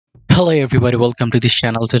Hello everybody, welcome to this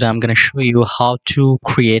channel. Today I'm going to show you how to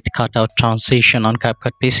create cutout transition on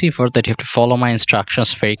Capcut PC. For that you have to follow my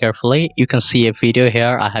instructions very carefully. You can see a video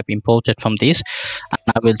here I have imported from this,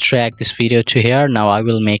 and I will drag this video to here. Now I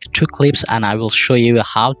will make two clips and I will show you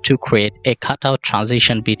how to create a cutout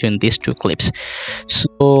transition between these two clips. So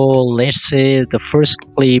let's say the first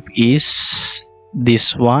clip is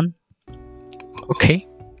this one. Okay,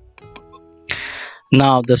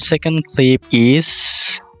 now the second clip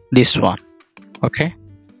is this one. Okay,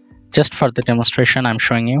 just for the demonstration I'm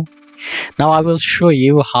showing you. Now I will show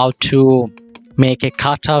you how to make a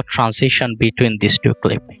cutout transition between these two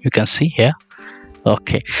clips. You can see here.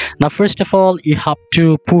 Okay, now first of all you have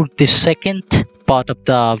to put the second part of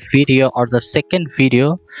the video or the second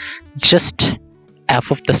video just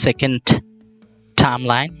above the second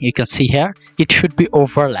timeline. You can see here it should be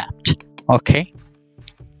overlapped. Okay,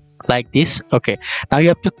 like this. Okay, now you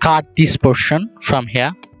have to cut this portion from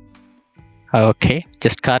here. Okay,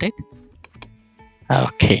 just cut it.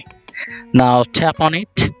 Okay, now tap on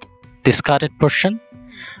it, this cutted portion,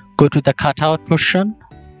 go to the cutout portion,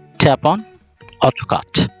 tap on auto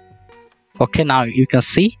cut. Okay, now you can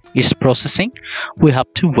see it's processing. We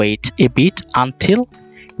have to wait a bit until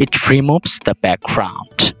it removes the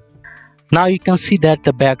background. Now you can see that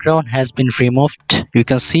the background has been removed. You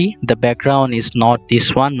can see the background is not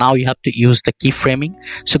this one. Now you have to use the keyframing.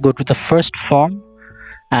 So go to the first form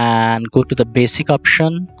and go to the basic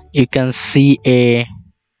option. You can see a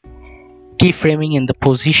keyframing in the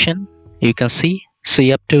position. You can see, so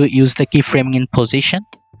you have to use the keyframing in position.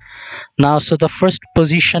 Now so the first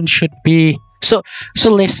position should be, so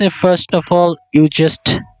let's say first of all you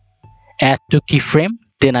just add to keyframe,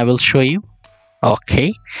 then I will show you.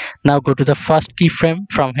 Okay, now go to the first keyframe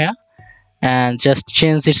from here and just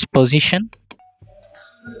change its position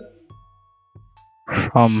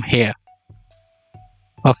from here.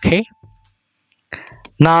 Okay,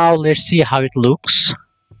 now let's see how it looks.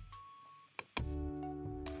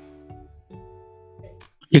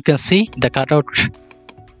 You can see the cutout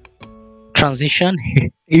transition.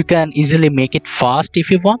 You can easily make it fast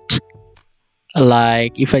if you want.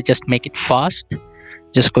 Like if I just make it fast,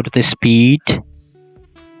 just go to the speed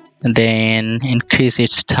and then increase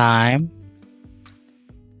its time.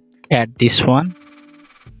 Add this one.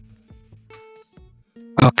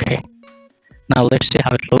 Okay, now let's see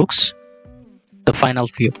how it looks, the final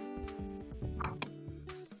view.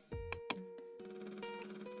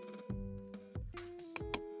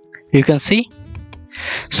 You can see.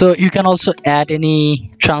 So you can also add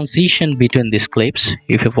any transition between these clips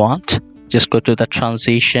if you want. Just go to the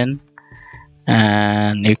transition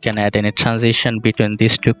and you can add any transition between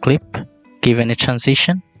these two clips. Give any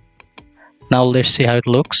transition. Now let's see how it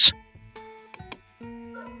looks.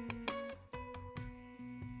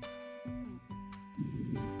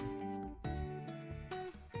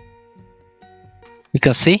 You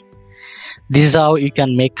can see this is how you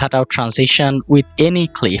can make cutout transition with any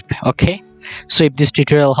clip. Okay, so if this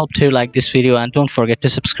tutorial helped you, like this video and don't forget to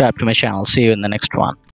subscribe to my channel. See you in the next one.